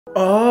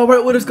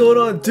Alright, what is going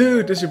on,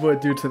 dude? This is your boy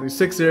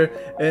Dude76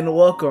 here, and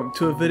welcome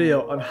to a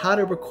video on how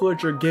to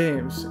record your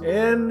games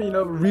and,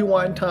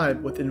 rewind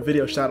time with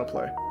Nvidia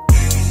Shadowplay.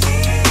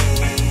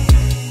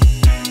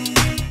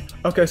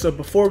 Okay, so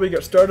before we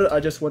get started, I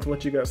just want to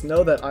let you guys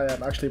know that I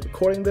am actually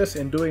recording this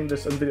and doing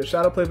this Nvidia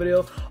Shadowplay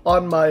video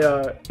on my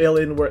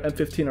Alienware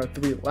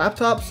M15R3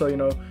 laptop, so,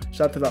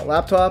 shout out to that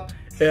laptop.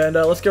 And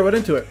let's get right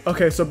into it.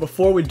 Okay, so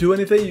before we do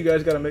anything, you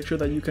guys gotta make sure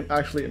that you can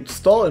actually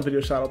install Nvidia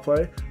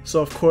Shadowplay. So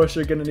of course,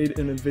 you're gonna need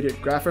an Nvidia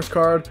graphics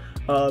card,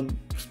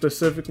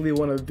 specifically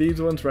one of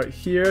these ones right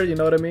here, you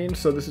know what I mean?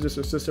 So this is just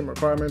your system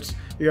requirements.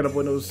 You gotta have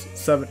Windows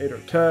 7, 8, or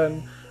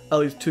 10, at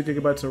least 2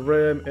 GB of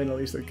RAM, and at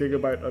least 1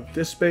 GB of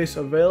disk space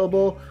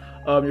available.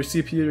 Your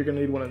CPU, you're gonna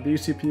need one of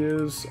these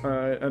CPUs,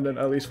 and then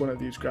at least one of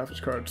these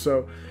graphics cards.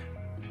 So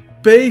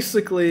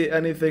basically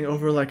anything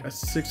over like a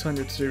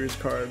 600 series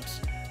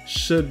cards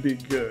should be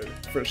good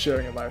for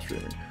sharing and live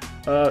streaming.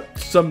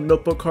 Some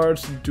notebook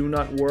cards do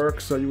not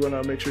work, so you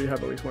want to make sure you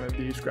have at least one of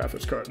these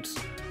graphics cards.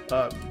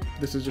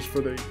 This is just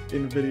for the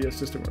Nvidia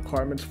system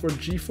requirements for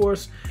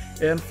GeForce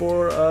and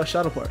for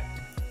Shadowplay.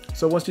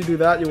 So once you do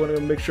that, you want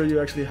to make sure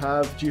you actually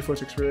have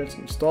GeForce Experience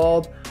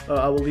installed.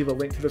 I will leave a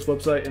link to this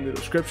website in the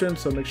description,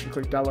 so make sure to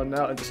click download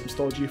now and just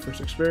install GeForce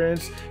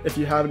Experience. If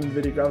you have an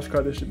Nvidia graphics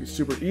card, this should be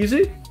super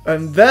easy.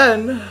 And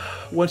then,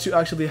 once you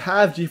actually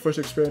have GeForce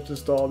Experience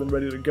installed and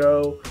ready to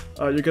go,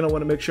 you're going to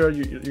want to make sure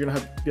you're going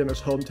to be in this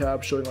home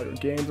tab showing all your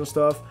games and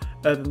stuff.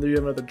 And then you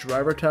have another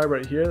driver tab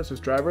right here that says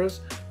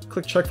drivers.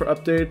 Click check for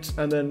updates,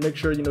 and then make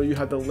sure you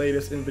have the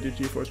latest Nvidia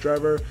GeForce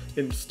driver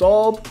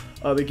installed,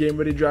 the game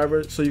ready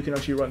driver, so you can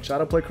actually run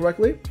Shadowplay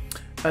correctly.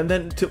 And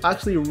then to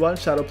actually run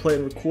Shadowplay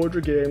and record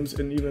your games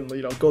and even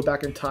go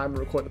back in time and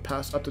record the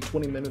past up to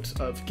 20 minutes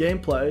of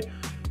gameplay,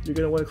 you're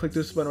going to want to click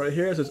this button right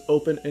here. It says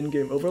open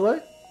in-game overlay,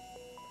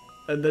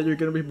 and then you're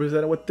going to be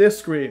presented with this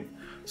screen.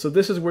 So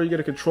this is where you're going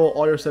to control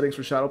all your settings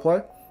for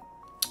Shadowplay.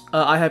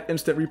 I have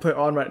instant replay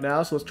on right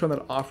now, so let's turn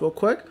that off real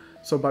quick.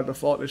 So by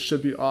default it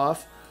should be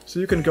off. So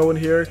you can go in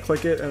here,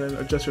 click it, and then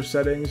adjust your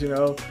settings,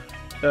 your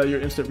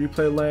instant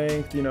replay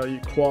length, your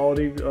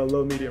quality,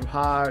 low, medium,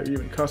 high, or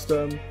even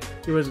custom.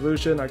 Your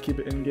resolution, I keep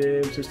it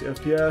in-game, 60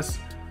 FPS,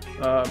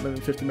 and then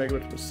 50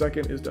 megabits per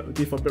second is the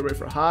default bitrate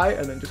for high,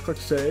 and then just click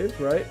save,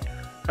 right?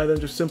 And then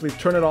just simply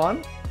turn it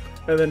on,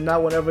 and then now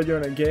whenever you're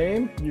in a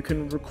game, you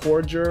can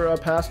record your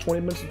past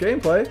 20 minutes of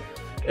gameplay,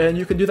 and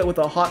you can do that with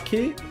a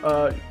hotkey.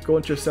 Go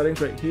into your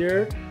settings right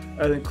here,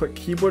 and then click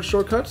keyboard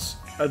shortcuts.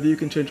 Then you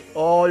can change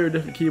all your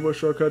different keyboard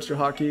shortcuts, your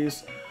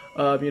hotkeys.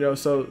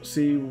 So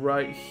see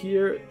right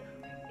here,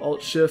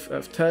 Alt Shift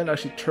F10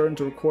 actually turn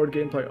to record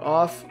gameplay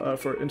off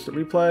for instant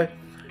replay,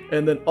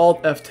 and then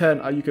Alt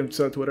F10 you can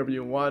set it to whatever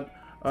you want.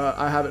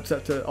 I have it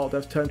set to Alt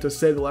F10 to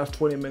save the last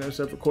 20 minutes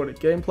of recorded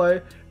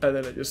gameplay, and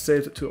then it just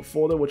saves it to a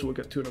folder, which we'll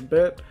get to in a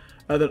bit.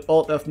 And then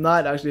Alt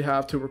F9 actually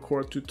have to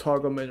record to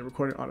toggle menu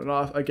recording on and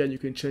off. Again, you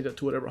can change that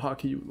to whatever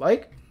hotkey you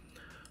like.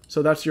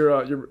 So that's your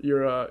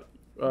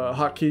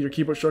hotkey, your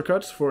keyboard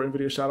shortcuts for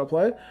Nvidia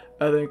Shadowplay,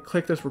 and then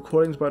click this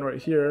recordings button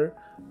right here.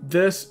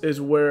 This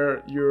is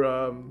where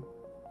your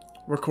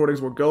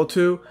recordings will go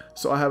to.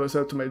 So I have it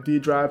set to my D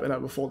drive, and I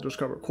have a folder just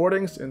called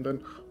recordings, and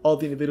then all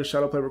the Nvidia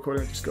Shadowplay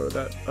recordings just go to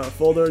that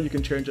folder. You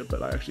can change it,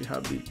 but I actually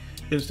have the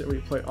instant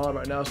replay on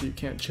right now, so you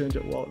can't change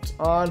it while it's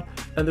on.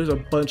 And there's a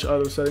bunch of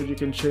other settings you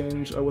can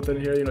change within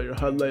here, your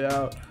HUD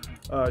layout.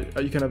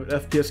 You can have an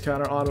FPS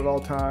counter on at all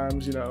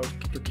times, your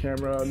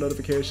camera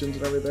notifications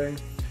and everything.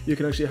 You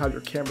can actually have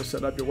your camera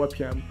set up, your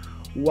webcam,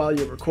 while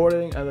you're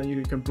recording, and then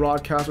you can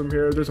broadcast from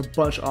here. There's a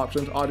bunch of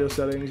options, audio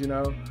settings,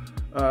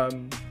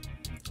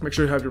 make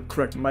sure you have your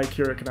correct mic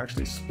here. It can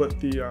actually split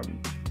the,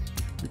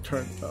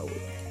 turn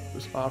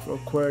this off real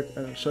quick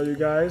and show you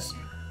guys.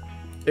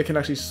 It can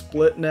actually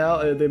split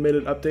now. They made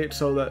an update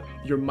so that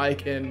your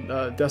mic and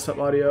desktop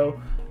audio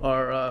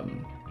are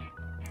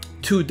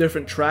 2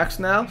 different tracks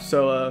now,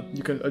 so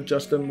you can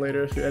adjust them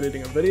later if you're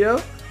editing a video,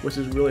 which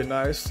is really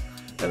nice.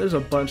 And there's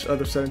a bunch of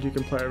other settings you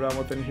can play around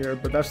with in here,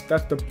 but that's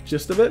the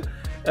gist of it.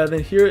 And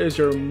then here is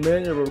your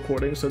manual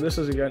recording. So this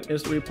is, again,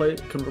 instant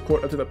replay, can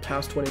record up to the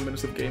past 20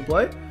 minutes of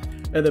gameplay.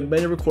 And then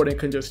manual recording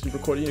can just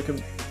record, you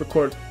can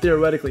record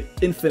theoretically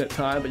infinite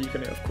time, but you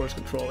can of course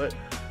control it.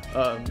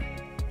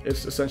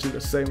 It's essentially the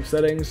same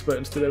settings, but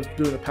instead of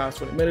doing the past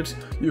 20 minutes,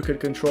 you can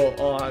control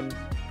on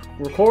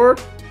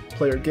record,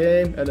 play your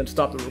game, and then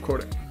stop the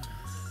recording.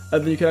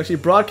 And then you can actually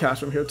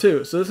broadcast from here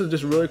too. So this is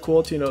just really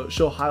cool to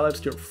show highlights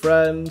to your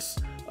friends,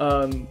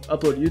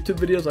 upload YouTube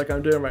videos like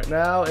I'm doing right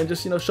now, and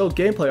just show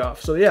gameplay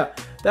off. So yeah,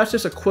 that's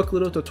just a quick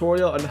little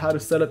tutorial on how to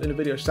set up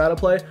Nvidia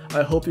Shadowplay.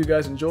 I hope you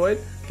guys enjoyed.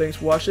 Thanks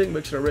for watching.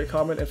 Make sure to rate,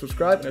 comment, and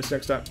subscribe, and I'll see you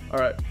next time.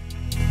 Alright.